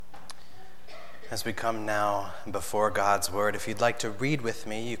As we come now before God's Word, if you'd like to read with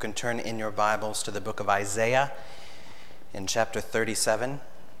me, you can turn in your Bibles to the book of Isaiah in chapter 37.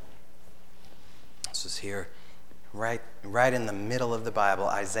 This is here right in the middle of the Bible,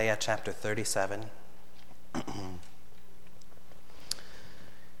 Isaiah chapter 37.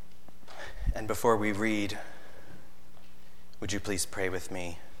 And before we read, would you please pray with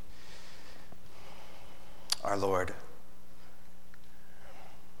me? Our Lord,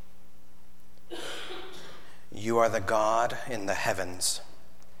 you are the God in the heavens,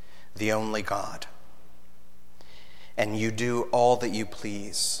 the only God, and you do all that you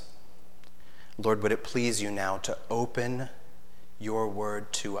please. Lord, would it please you now to open your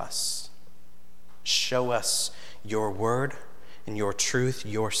word to us? Show us your word and your truth,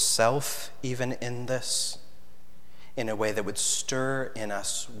 yourself, even in this, in a way that would stir in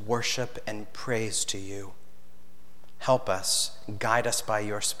us worship and praise to you. Help us, guide us by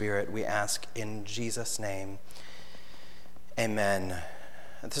your Spirit, we ask in Jesus' name. Amen.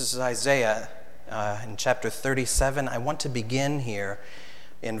 This is Isaiah in chapter 37. I want to begin here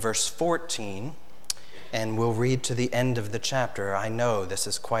in verse 14, and we'll read to the end of the chapter. I know this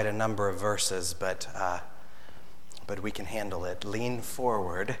is quite a number of verses, but we can handle it. Lean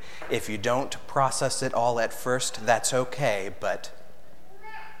forward. If you don't process it all at first, that's okay, but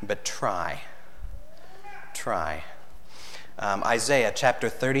try. Isaiah chapter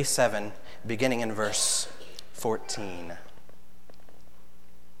 37, beginning in verse 14.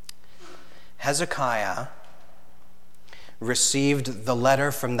 Hezekiah received the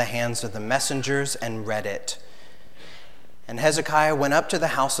letter from the hands of the messengers and read it. And Hezekiah went up to the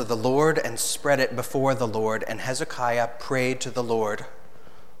house of the Lord and spread it before the Lord. And Hezekiah prayed to the Lord,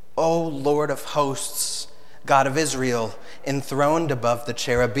 O Lord of hosts, God of Israel, enthroned above the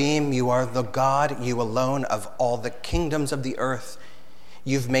cherubim, you are the God, you alone, of all the kingdoms of the earth.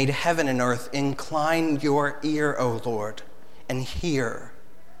 You've made heaven and earth. Incline your ear, O Lord, and hear.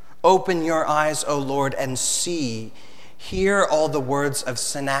 Open your eyes, O Lord, and see. Hear all the words of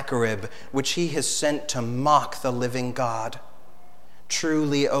Sennacherib, which he has sent to mock the living God.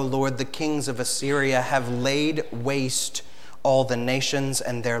 Truly, O Lord, the kings of Assyria have laid waste all the nations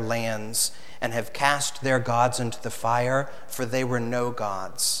and their lands, and have cast their gods into the fire, for they were no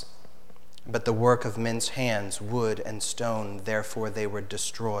gods, but the work of men's hands, wood and stone, therefore they were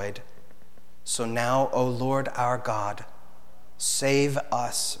destroyed. So now, O Lord our God, save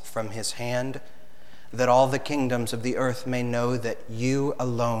us from his hand, that all the kingdoms of the earth may know that you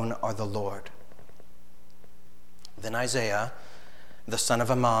alone are the Lord. Then Isaiah, the son of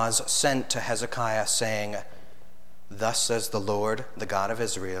Amoz, sent to Hezekiah, saying, Thus says the Lord, the God of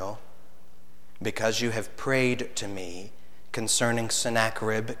Israel, because you have prayed to me concerning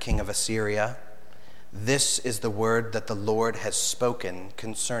Sennacherib, king of Assyria, this is the word that the Lord has spoken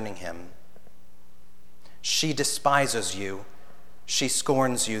concerning him. She despises you. She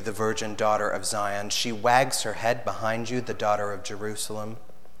scorns you, the virgin daughter of Zion. She wags her head behind you, the daughter of Jerusalem.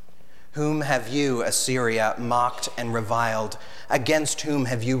 Whom have you, Assyria, mocked and reviled? Against whom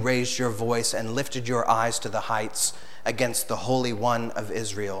have you raised your voice and lifted your eyes to the heights? Against the Holy One of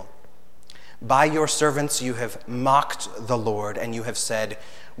Israel. By your servants you have mocked the Lord, and you have said,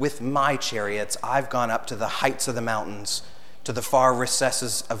 With my chariots I've gone up to the heights of the mountains, to the far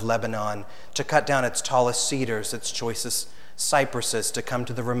recesses of Lebanon, to cut down its tallest cedars, its choicest cypresses, to come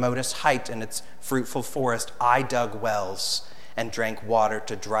to the remotest height in its fruitful forest. I dug wells and drank water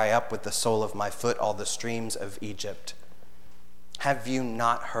to dry up with the sole of my foot all the streams of Egypt. Have you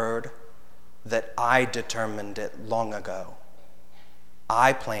not heard that I determined it long ago?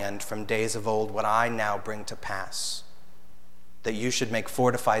 I planned from days of old what I now bring to pass, that you should make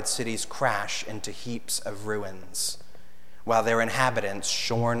fortified cities crash into heaps of ruins, while their inhabitants,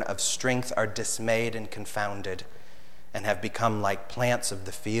 shorn of strength, are dismayed and confounded, and have become like plants of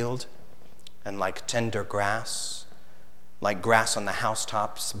the field, and like tender grass, like grass on the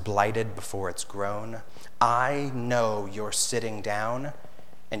housetops, blighted before it's grown. I know you're sitting down,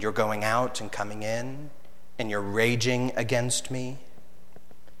 and you're going out and coming in, and you're raging against me.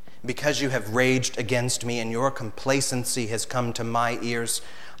 Because you have raged against me and your complacency has come to my ears,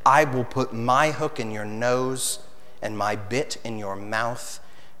 I will put my hook in your nose and my bit in your mouth,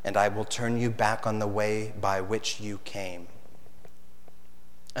 and I will turn you back on the way by which you came.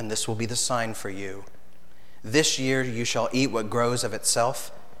 And this will be the sign for you. This year you shall eat what grows of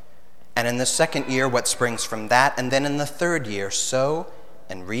itself, and in the second year what springs from that, and then in the third year sow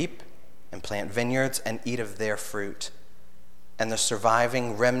and reap and plant vineyards and eat of their fruit. And the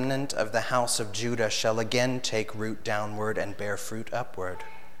surviving remnant of the house of Judah shall again take root downward and bear fruit upward.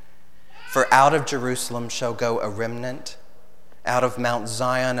 For out of Jerusalem shall go a remnant, Out of Mount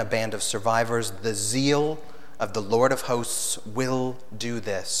Zion, a band of survivors, the zeal of the Lord of hosts will do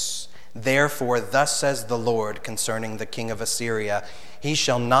this. Therefore, thus says the Lord concerning the king of Assyria, he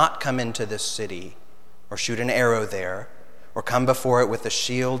shall not come into this city, or shoot an arrow there, or come before it with a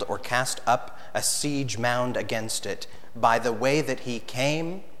shield, or cast up a siege mound against it. By the way that he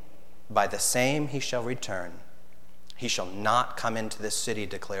came, by the same he shall return. He shall not come into this city,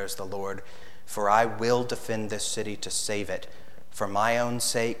 declares the Lord, for I will defend this city to save it, for my own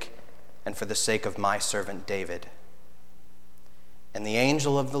sake and for the sake of my servant David. And the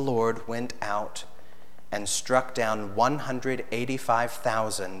angel of the Lord went out and struck down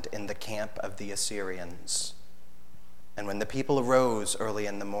 185,000 in the camp of the Assyrians. And when the people arose early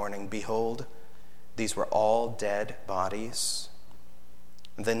in the morning, behold, these were all dead bodies.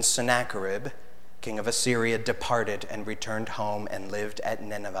 Then Sennacherib, king of Assyria, departed and returned home and lived at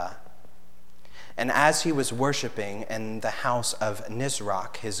Nineveh. And as he was worshiping in the house of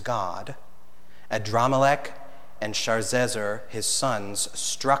Nisroch, his god, Adramelech and Sharezer, his sons,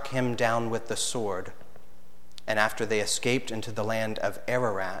 struck him down with the sword. And after they escaped into the land of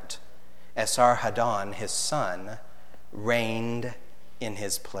Ararat, Esarhaddon, his son, reigned in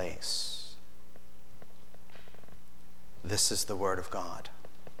his place. This is the word of God.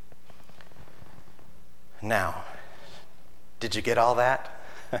 Now, did you get all that?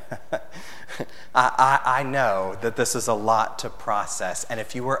 I know that this is a lot to process, and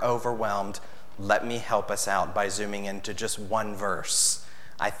if you were overwhelmed, let me help us out by zooming into just one verse.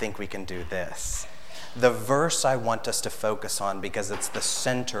 I think we can do this. The verse I want us to focus on, because it's the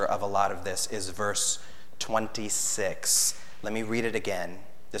center of a lot of this, is verse 26. Let me read it again.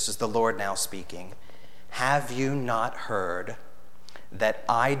 This is the Lord now speaking. Have you not heard that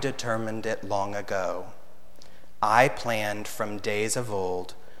I determined it long ago? I planned from days of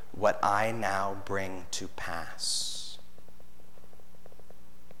old what I now bring to pass.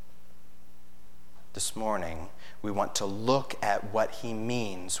 This morning, we want to look at what he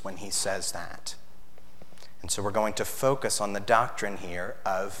means when he says that. And so we're going to focus on the doctrine here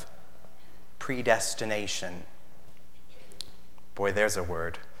of predestination. Boy, there's a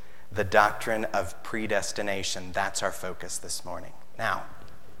word. The doctrine of predestination. That's our focus this morning. Now,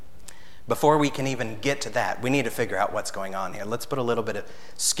 before we can even get to that, we need to figure out what's going on here. Let's put a little bit of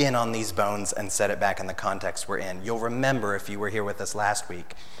skin on these bones and set it back in the context we're in. You'll remember, if you were here with us last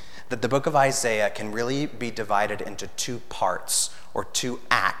week, that the book of Isaiah can really be divided into two parts, or two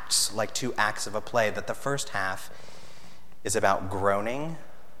acts, like two acts of a play, that the first half is about groaning,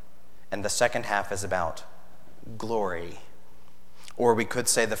 and the second half is about glory. Or we could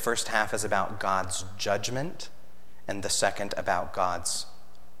say the first half is about God's judgment, and the second about God's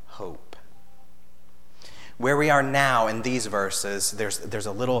hope. Where we are now in these verses, there's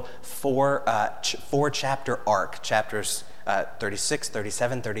a little four-chapter arc. Chapters 36,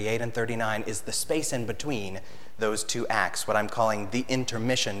 37, 38, and 39 is the space in between those two acts, what I'm calling the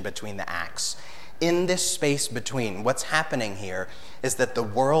intermission between the acts. In this space between, what's happening here is that the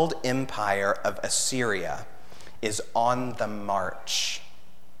world empire of Assyria is on the march.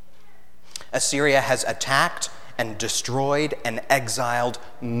 Assyria has attacked and destroyed and exiled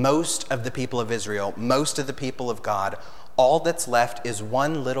most of the people of Israel, most of the people of God. All that's left is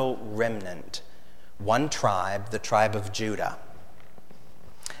one little remnant, one tribe, the tribe of Judah.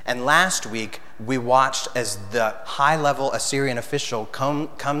 And last week, we watched as the high-level Assyrian official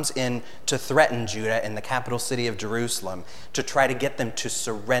comes in to threaten Judah in the capital city of Jerusalem to try to get them to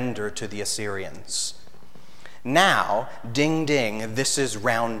surrender to the Assyrians. Now, ding ding, this is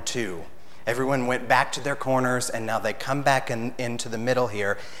round two. Everyone went back to their corners, and now they come back into the middle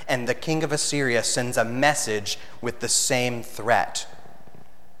here, and the king of Assyria sends a message with the same threat.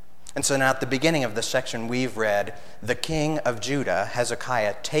 And so now at the beginning of the section we've read, the king of Judah,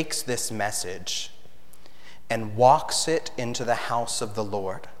 Hezekiah, takes this message and walks it into the house of the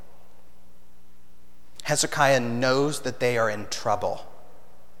Lord. Hezekiah knows that they are in trouble.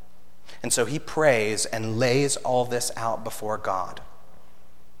 And so he prays and lays all this out before God.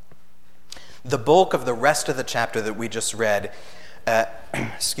 The bulk of the rest of the chapter that we just read,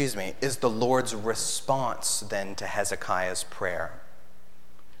 is the Lord's response then to Hezekiah's prayer.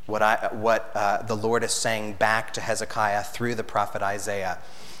 What the Lord is saying back to Hezekiah through the prophet Isaiah.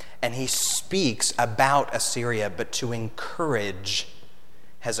 And he speaks about Assyria, but to encourage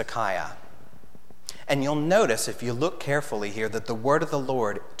Hezekiah. And you'll notice, if you look carefully here, that the word of the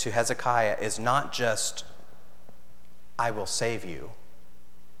Lord to Hezekiah is not just, I will save you.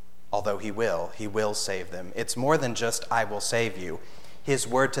 Although he will save them. It's more than just, I will save you. His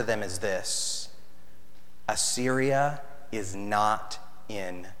word to them is this: Assyria is not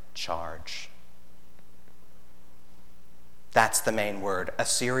in charge. That's the main word.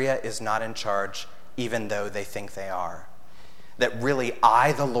 Assyria is not in charge, even though they think they are. That really,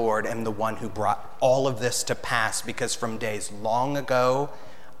 I, the Lord, am the one who brought all of this to pass, because from days long ago,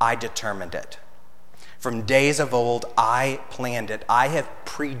 I determined it. From days of old, I planned it. I have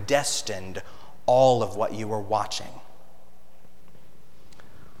predestined all of what you were watching.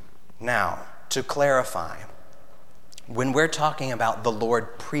 Now, to clarify, when we're talking about the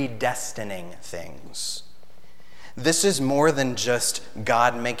Lord predestining things, this is more than just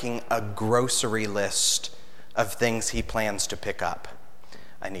God making a grocery list of things he plans to pick up.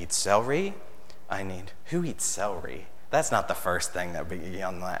 I need celery. Who eats celery? That's not the first thing that would be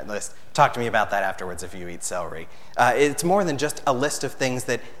on that list. Talk to me about that afterwards if you eat celery. It's more than just a list of things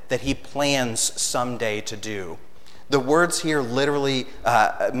that he plans someday to do. The words here literally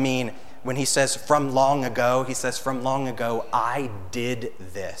mean, when he says from long ago, he says from long ago, I did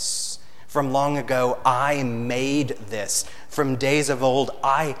this. From long ago, I made this. From days of old,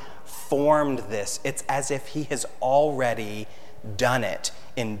 I formed this. It's as if he has already done it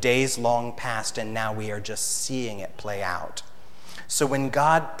in days long past, and now we are just seeing it play out. So when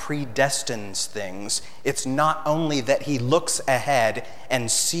God predestines things, it's not only that he looks ahead and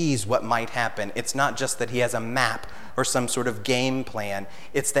sees what might happen. It's not just that he has a map or some sort of game plan.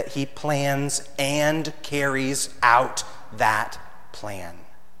 It's that he plans and carries out that plan.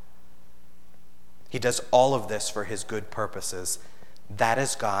 He does all of this for his good purposes. That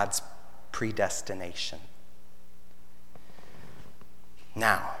is God's predestination.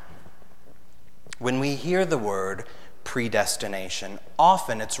 Now, when we hear the word predestination,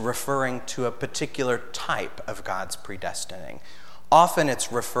 often it's referring to a particular type of God's predestining. Often it's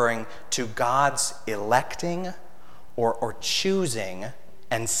referring to God's electing or choosing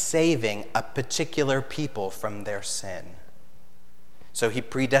and saving a particular people from their sin. So he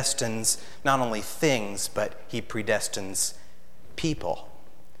predestines not only things, but he predestines people.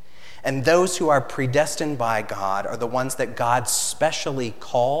 And those who are predestined by God are the ones that God specially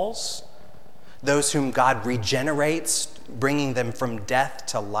calls, those whom God regenerates, bringing them from death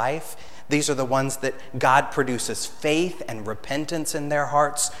to life. These are the ones that God produces faith and repentance in their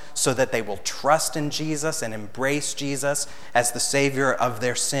hearts so that they will trust in Jesus and embrace Jesus as the Savior of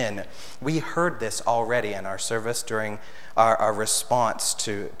their sin. We heard this already in our service during our response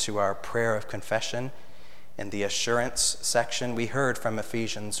to our prayer of confession. In the assurance section, we heard from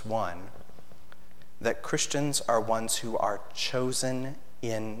Ephesians 1 that Christians are ones who are chosen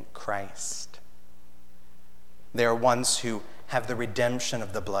in Christ. They are ones who have the redemption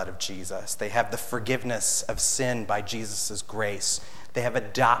of the blood of Jesus. They have the forgiveness of sin by Jesus' grace. They have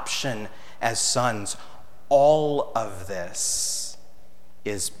adoption as sons. All of this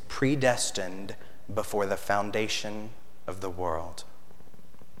is predestined before the foundation of the world.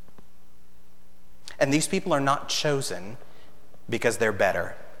 And these people are not chosen because they're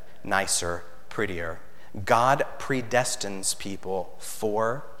better, nicer, prettier. God predestines people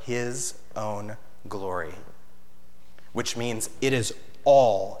for his own glory, which means it is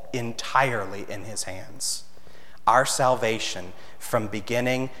all entirely in his hands. Our salvation from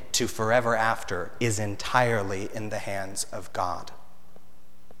beginning to forever after is entirely in the hands of God.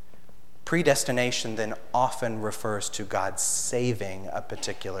 Predestination then often refers to God saving a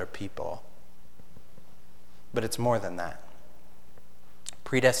particular people. But it's more than that.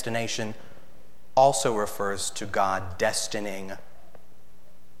 Predestination also refers to God destining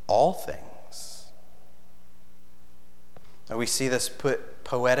all things. Now, we see this put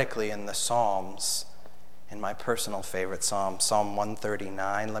poetically in the Psalms, in my personal favorite psalm, Psalm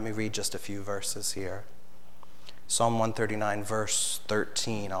 139. Let me read just a few verses here. Psalm 139, verse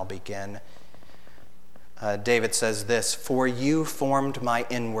 13, I'll begin. David says this, "For you formed my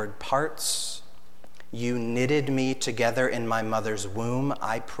inward parts. You knitted me together in my mother's womb.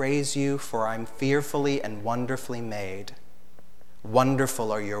 I praise you, for I'm fearfully and wonderfully made.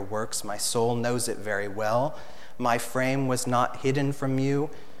 Wonderful are your works. My soul knows it very well. My frame was not hidden from you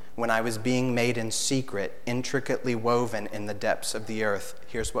when I was being made in secret, intricately woven in the depths of the earth."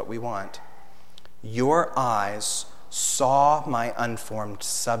 Here's what we want. "Your eyes saw my unformed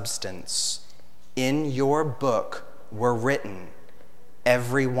substance. In your book were written,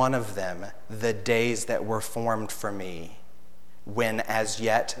 every one of them, the days that were formed for me, when as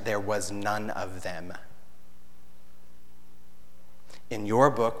yet there was none of them." In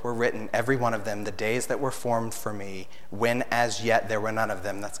your book were written, every one of them, the days that were formed for me, when as yet there were none of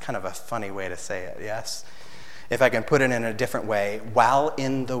them. That's kind of a funny way to say it, yes? If I can put it in a different way, while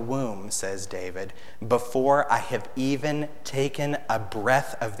in the womb, says David, before I have even taken a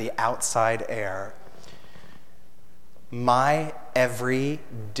breath of the outside air, my every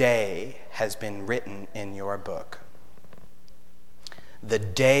day has been written in your book. The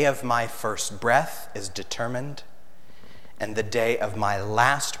day of my first breath is determined, and the day of my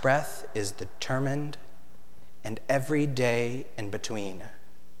last breath is determined, and every day in between.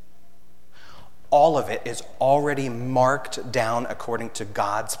 All of it is already marked down according to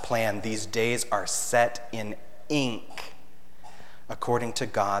God's plan. These days are set in ink according to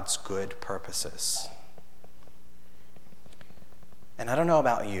God's good purposes. And I don't know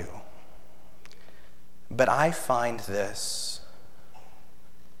about you, but I find this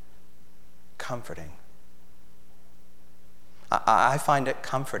comforting. I find it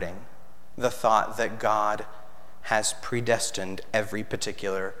comforting, the thought that God has predestined every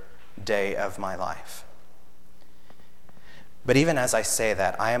particular day of my life. But even as I say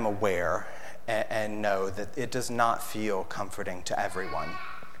that, I am aware and know that it does not feel comforting to everyone.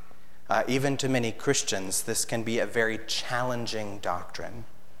 Even to many Christians, this can be a very challenging doctrine.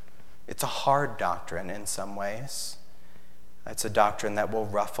 It's a hard doctrine in some ways. It's a doctrine that will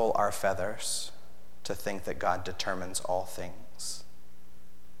ruffle our feathers to think that God determines all things.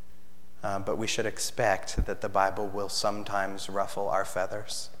 But we should expect that the Bible will sometimes ruffle our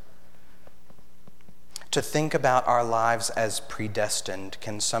feathers. To think about our lives as predestined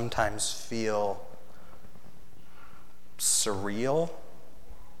can sometimes feel surreal.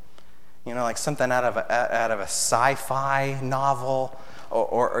 You know, like something out of a sci-fi novel,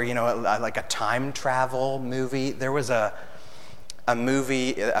 or you know, like a time travel movie. There was a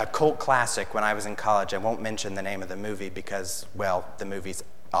movie, a cult classic when I was in college. I won't mention the name of the movie because, well, the movie's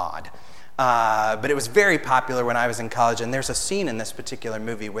odd. But it was very popular when I was in college, and there's a scene in this particular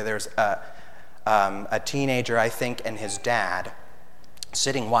movie where there's a teenager, I think, and his dad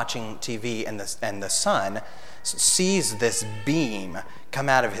sitting watching TV, and the son sees this beam come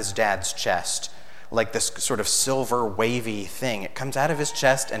out of his dad's chest, like this sort of silver wavy thing. It comes out of his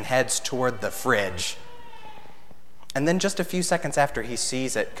chest and heads toward the fridge. And then just a few seconds after he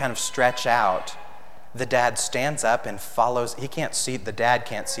sees it kind of stretch out, the dad stands up and follows. The dad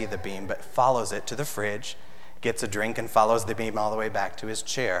can't see the beam, but follows it to the fridge, gets a drink, and follows the beam all the way back to his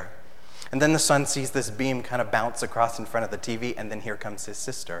chair. And then the son sees this beam kind of bounce across in front of the TV, and then here comes his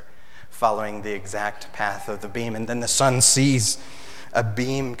sister, following the exact path of the beam. And then the son sees a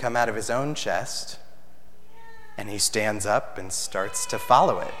beam come out of his own chest, and he stands up and starts to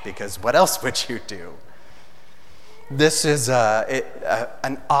follow it, because what else would you do? This is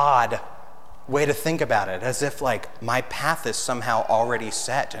an odd way to think about it, as if like my path is somehow already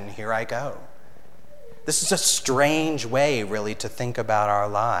set and here I go. This is a strange way really to think about our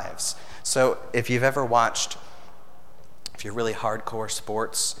lives. So if you're really hardcore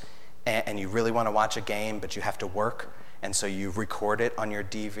sports and you really want to watch a game but you have to work, and so you record it on your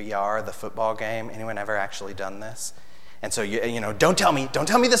DVR, the football game. Anyone ever actually done this? And so you know, don't tell me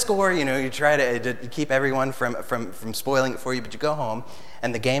the score. You know, you try to keep everyone from spoiling it for you, but you go home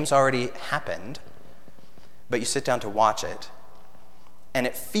and the game's already happened, but you sit down to watch it, and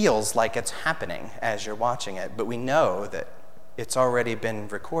it feels like it's happening as you're watching it, but we know that it's already been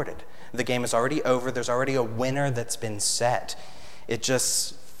recorded. The game is already over. There's already a winner that's been set. It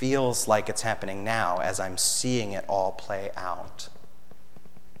just feels like it's happening now as I'm seeing it all play out.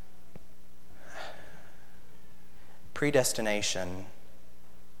 Predestination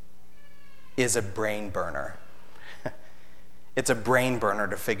is a brain burner. It's a brain burner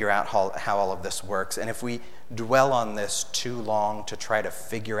to figure out how all of this works. And if we dwell on this too long to try to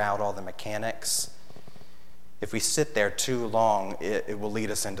figure out all the mechanics, if we sit there too long, it will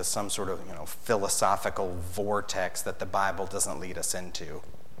lead us into some sort of, philosophical vortex that the Bible doesn't lead us into.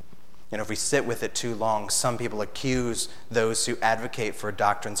 If we sit with it too long, some people accuse those who advocate for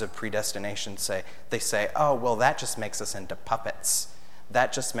doctrines of predestination. They say, oh, well, that just makes us into puppets.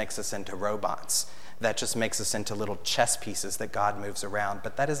 That just makes us into robots. That just makes us into little chess pieces that God moves around.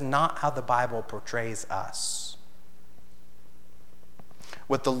 But that is not how the Bible portrays us.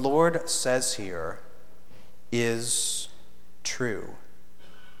 What the Lord says here is true.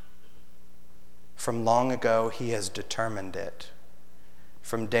 From long ago, he has determined it.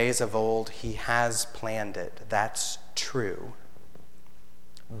 From days of old, he has planned it. That's true.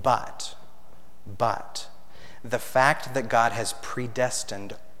 But the fact that God has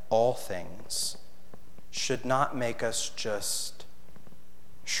predestined all things should not make us just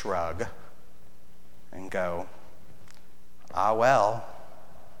shrug and go, well.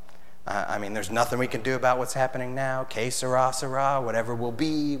 There's nothing we can do about what's happening now. Que sera, sera. Whatever will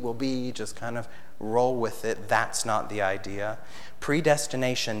be. Just kind of roll with it. That's not the idea.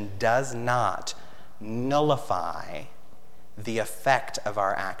 Predestination does not nullify the effect of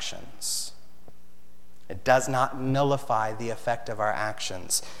our actions. It does not nullify the effect of our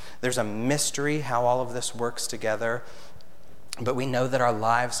actions. There's a mystery how all of this works together. but we know that our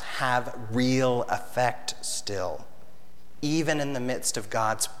lives have real effect still, even in the midst of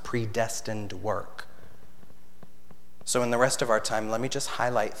God's predestined work. So in the rest of our time, let me just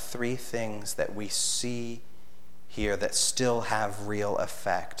highlight 3 things that we see here that still have real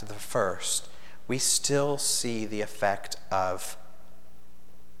effect. The first, we still see the effect of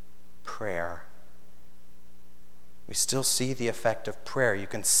prayer. We still see the effect of prayer. You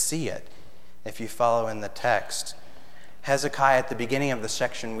can see it if you follow in the text. Hezekiah, at the beginning of the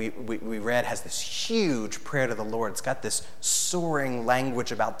section we read, has this huge prayer to the Lord. It's got this soaring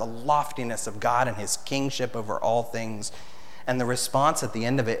language about the loftiness of God and his kingship over all things. And the response at the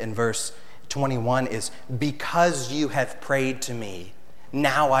end of it in verse 21 is, because you have prayed to me,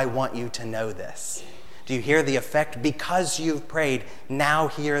 now I want you to know this. Do you hear the effect? Because you've prayed, now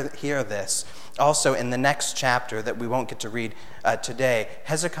hear this. Also, in the next chapter that we won't get to read today,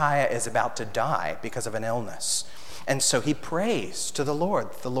 Hezekiah is about to die because of an illness. And so he prays to the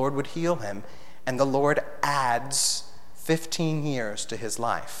Lord. The Lord would heal him, and the Lord adds 15 years to his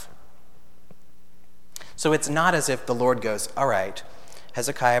life. So it's not as if the Lord goes, all right,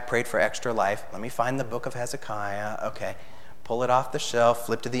 Hezekiah prayed for extra life. Let me find the book of Hezekiah. Okay, pull it off the shelf,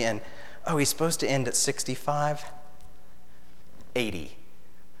 flip to the end. Oh, he's supposed to end at 65? 80.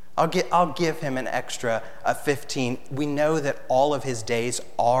 I'll give him an extra 15. We know that all of his days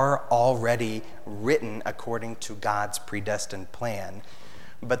are already written according to God's predestined plan.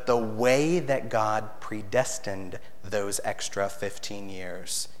 But the way that God predestined those extra 15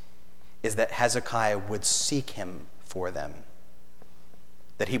 years is that Hezekiah would seek him for them,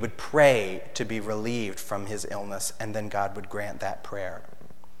 that he would pray to be relieved from his illness, and then God would grant that prayer.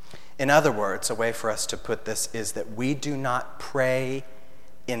 In other words, a way for us to put this is that we do not pray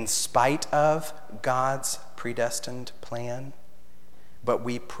in spite of God's predestined plan, but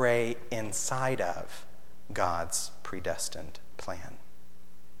we pray inside of God's predestined plan.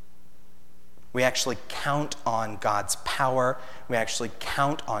 We actually count on God's power. We actually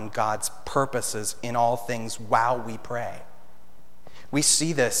count on God's purposes in all things while we pray. We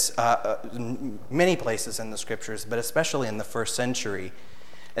see this in many places in the scriptures, but especially in the first century,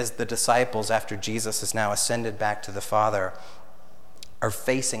 as the disciples, after Jesus is now ascended back to the Father, are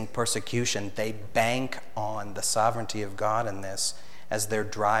facing persecution. They bank on the sovereignty of God in this as their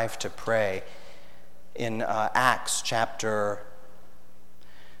drive to pray. In Acts chapter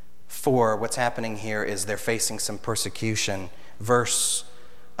 4, what's happening here is they're facing some persecution. Verse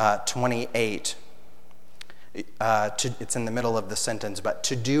 28, it's in the middle of the sentence, but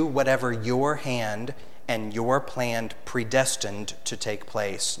to do whatever your hand and your plan predestined to take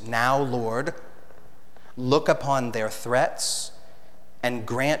place. Now, Lord, look upon their threats and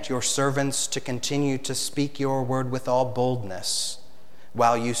grant your servants to continue to speak your word with all boldness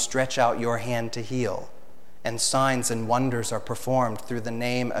while you stretch out your hand to heal, and signs and wonders are performed through the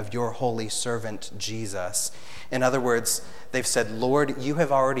name of your holy servant Jesus. In other words, they've said, Lord, you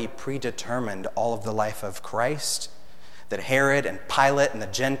have already predetermined all of the life of Christ, that Herod and Pilate and the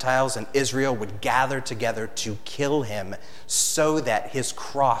Gentiles and Israel would gather together to kill him so that his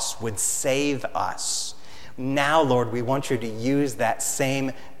cross would save us. Now, Lord, we want you to use that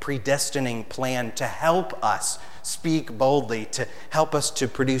same predestining plan to help us speak boldly, to help us to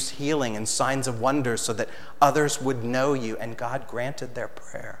produce healing and signs of wonders so that others would know you. And God granted their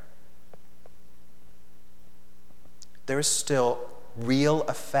prayer. There is still real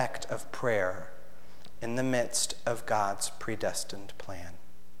effect of prayer in the midst of God's predestined plan.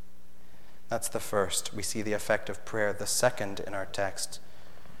 That's the first. We see the effect of prayer. The second in our text,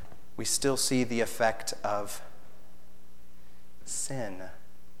 we still see the effect of sin.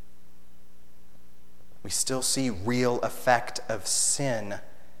 We still see real effect of sin.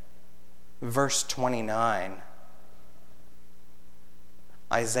 Verse 29,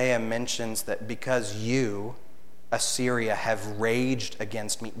 Isaiah mentions that because you, Assyria, have raged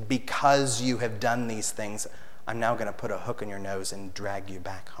against me, because you have done these things, I'm now going to put a hook in your nose and drag you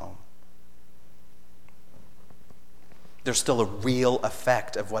back home. There's still a real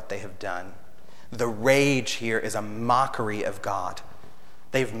effect of what they have done. The rage here is a mockery of God.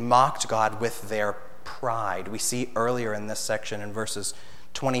 They've mocked God with their pride. We see earlier in this section in verses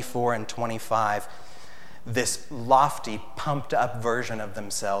 24 and 25, this lofty, pumped up version of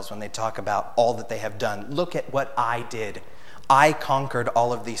themselves when they talk about all that they have done. Look at what I did. I conquered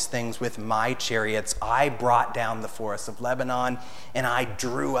all of these things with my chariots. I brought down the forests of Lebanon, and I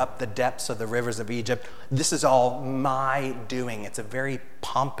drew up the depths of the rivers of Egypt. This is all my doing. It's a very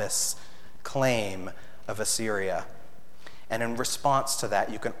pompous claim of Assyria. And in response to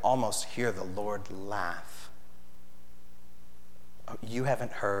that, you can almost hear the Lord laugh. Oh, you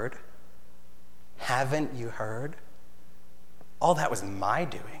haven't heard? Haven't you heard? All that was my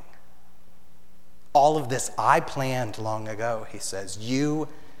doing. All of this I planned long ago, he says. You,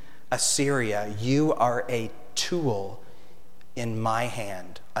 Assyria, you are a tool in my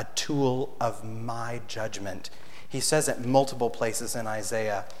hand, a tool of my judgment. He says it multiple places in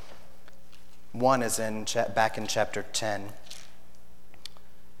Isaiah. One is back in chapter 10,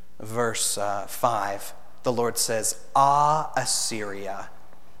 verse 5. The Lord says, "Ah, Assyria,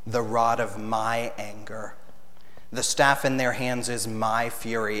 the rod of my anger. The staff in their hands is my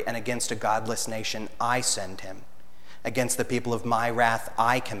fury, and against a godless nation I send him. Against the people of my wrath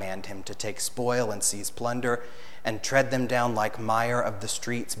I command him to take spoil and seize plunder and tread them down like mire of the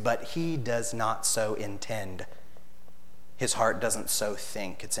streets, but he does not so intend. His heart doesn't so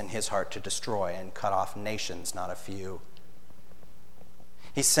think. It's in his heart to destroy and cut off nations, not a few."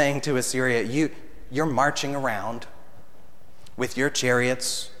 He's saying to Assyria, you're marching around with your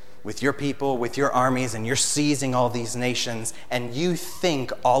chariots, with your people, with your armies, and you're seizing all these nations, and you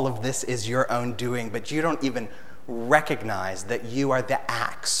think all of this is your own doing, but you don't even recognize that you are the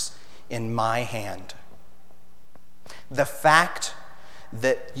axe in my hand. The fact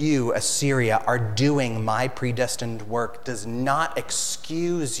that you, Assyria, are doing my predestined work does not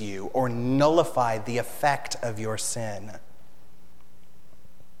excuse you or nullify the effect of your sin.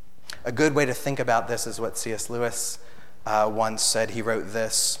 A good way to think about this is what C.S. Lewis once said. He wrote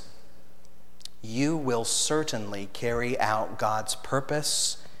this: "You will certainly carry out God's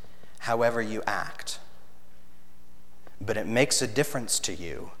purpose however you act. But it makes a difference to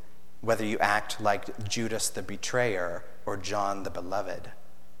you whether you act like Judas the betrayer or John the beloved."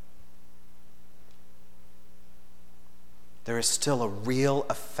 There is still a real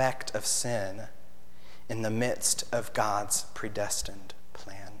effect of sin in the midst of God's predestined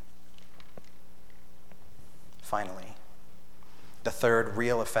plan. Finally, the third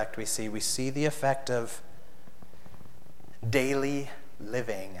real effect we see the effect of daily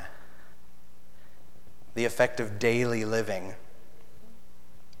living. The effect of daily living.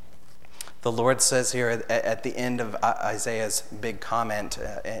 The Lord says here at the end of Isaiah's big comment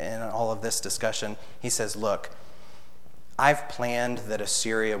in all of this discussion, he says, "Look, I've planned that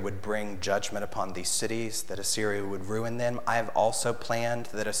Assyria would bring judgment upon these cities, that Assyria would ruin them. I have also planned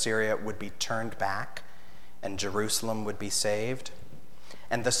that Assyria would be turned back and Jerusalem would be saved.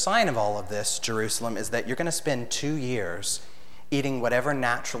 And the sign of all of this, Jerusalem, is that you're going to spend 2 years eating whatever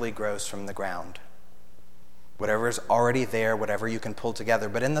naturally grows from the ground. Whatever is already there, whatever you can pull together.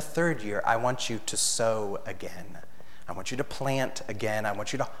 But in the 3rd year, I want you to sow again. I want you to plant again. I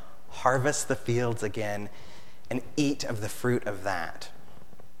want you to harvest the fields again and eat of the fruit of that.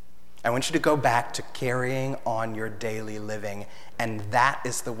 I want you to go back to carrying on your daily living, and that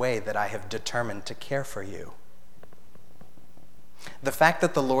is the way that I have determined to care for you." The fact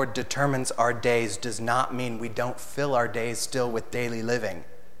that the Lord determines our days does not mean we don't fill our days still with daily living,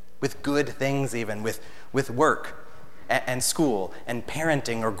 with good things even, with work and school and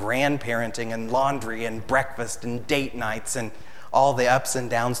parenting or grandparenting and laundry and breakfast and date nights and all the ups and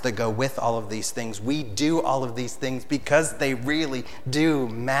downs that go with all of these things. We do all of these things because they really do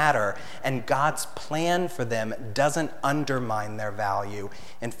matter, and God's plan for them doesn't undermine their value.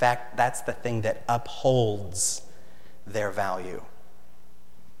 In fact, that's the thing that upholds their value.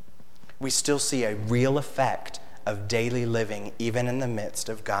 We still see a real effect of daily living even in the midst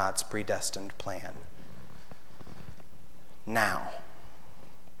of God's predestined plan. Now,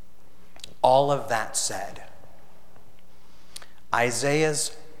 all of that said,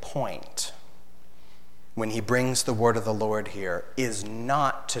 Isaiah's point when he brings the word of the Lord here is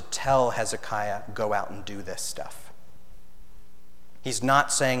not to tell Hezekiah, go out and do this stuff. He's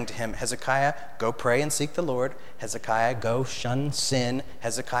not saying to him, Hezekiah, go pray and seek the Lord. Hezekiah, go shun sin.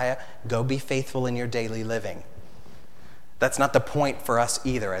 Hezekiah, go be faithful in your daily living. That's not the point for us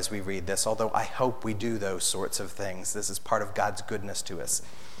either as we read this, although I hope we do those sorts of things. This is part of God's goodness to us.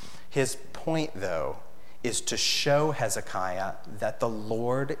 His point, though, is to show Hezekiah that the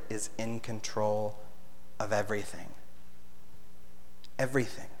Lord is in control of everything.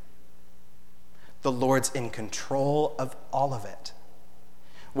 Everything. The Lord's in control of all of it.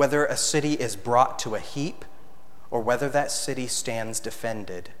 Whether a city is brought to a heap or whether that city stands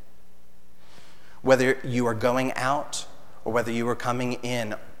defended. Whether you are going out or whether you are coming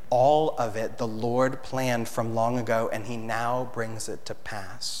in, all of it the Lord planned from long ago, and he now brings it to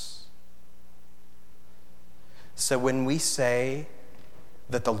pass. So when we say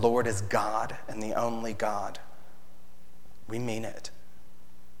that the Lord is God and the only God, we mean it.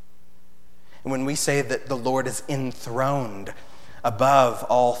 And when we say that the Lord is enthroned above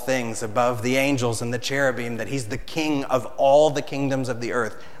all things, above the angels and the cherubim, that he's the king of all the kingdoms of the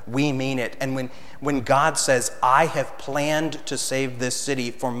earth, we mean it. And when God says, I have planned to save this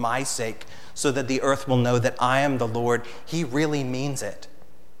city for my sake, so that the earth will know that I am the Lord, he really means it.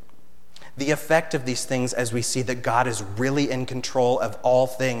 The effect of these things, as we see that God is really in control of all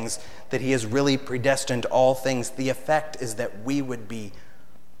things, that he has really predestined all things, the effect is that we would be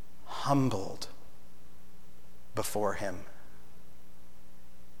humbled before him.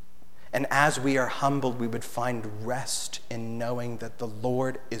 And as we are humbled, we would find rest in knowing that the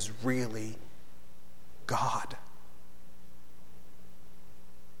Lord is really God.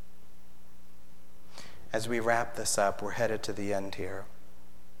 As we wrap this up, we're headed to the end here.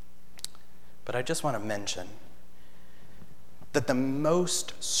 But I just want to mention that the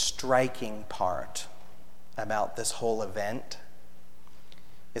most striking part about this whole event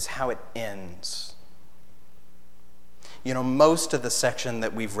is how it ends. You know, most of the section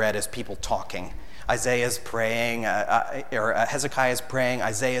that we've read is people talking. Isaiah's praying, Hezekiah's praying,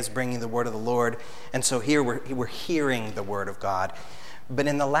 Isaiah's bringing the word of the Lord. And so here we're hearing the word of God. But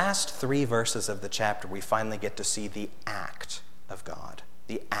in the last 3 verses of the chapter, we finally get to see the act of God,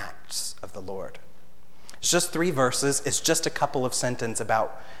 the acts of the Lord. It's just 3 verses. It's just a couple of sentences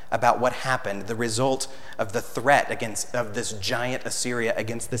about what happened, the result of the threat of this giant Assyria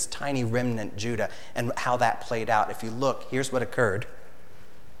against this tiny remnant Judah, and how that played out. If you look, here's what occurred.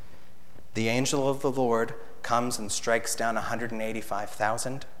 The angel of the Lord comes and strikes down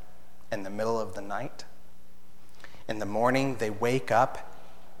 185,000 in the middle of the night. In the morning, they wake up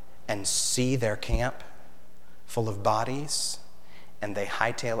and see their camp full of bodies, and they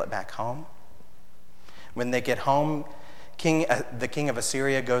hightail it back home. When they get home, the king of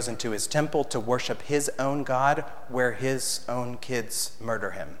Assyria goes into his temple to worship his own God, where his own kids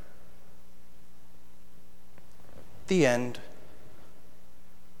murder him. The end.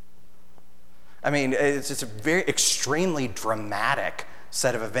 I mean, it's just a very extremely dramatic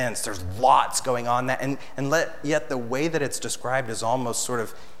set of events. There's lots going on yet the way that it's described is almost sort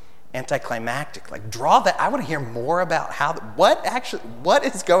of anticlimactic. Like, I want to hear more about what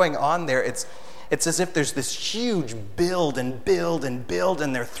is going on there. It's as if there's this huge build, and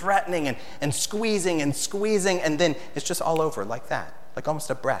they're threatening and squeezing, and then it's just all over like that, like almost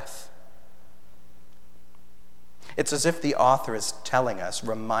a breath. It's as if the author is telling us,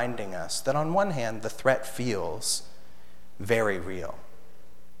 reminding us that on one hand, the threat feels very real.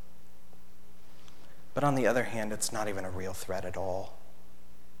 But on the other hand, it's not even a real threat at all.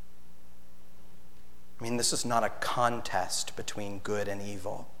 I mean, this is not a contest between good and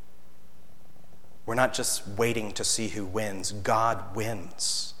evil. We're not just waiting to see who wins. God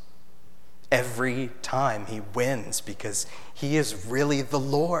wins. Every time he wins because he is really the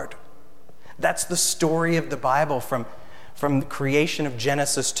Lord. That's the story of the Bible from the creation of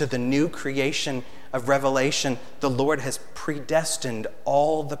Genesis to the new creation of Revelation. The Lord has predestined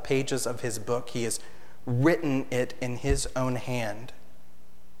all the pages of his book. He has written it in his own hand.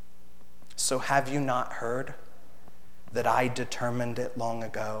 So have you not heard that I determined it long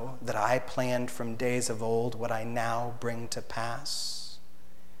ago, that I planned from days of old what I now bring to pass?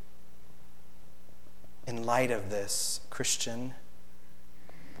 In light of this, Christian,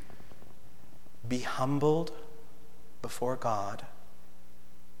 be humbled before God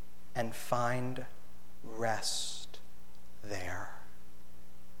and find rest there.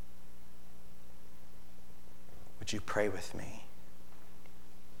 Would you pray with me?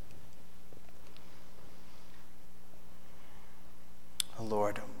 Oh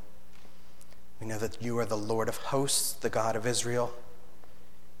Lord, we know that you are the Lord of hosts, the God of Israel.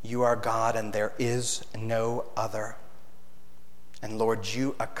 You are God and there is no other. And Lord,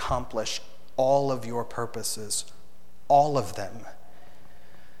 you accomplish all of your purposes, all of them.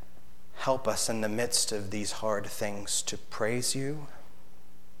 Help us in the midst of these hard things to praise you,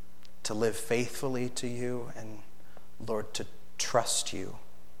 to live faithfully to you, and Lord, to trust you.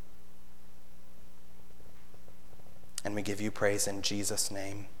 And we give you praise in Jesus'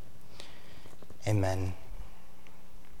 name. Amen.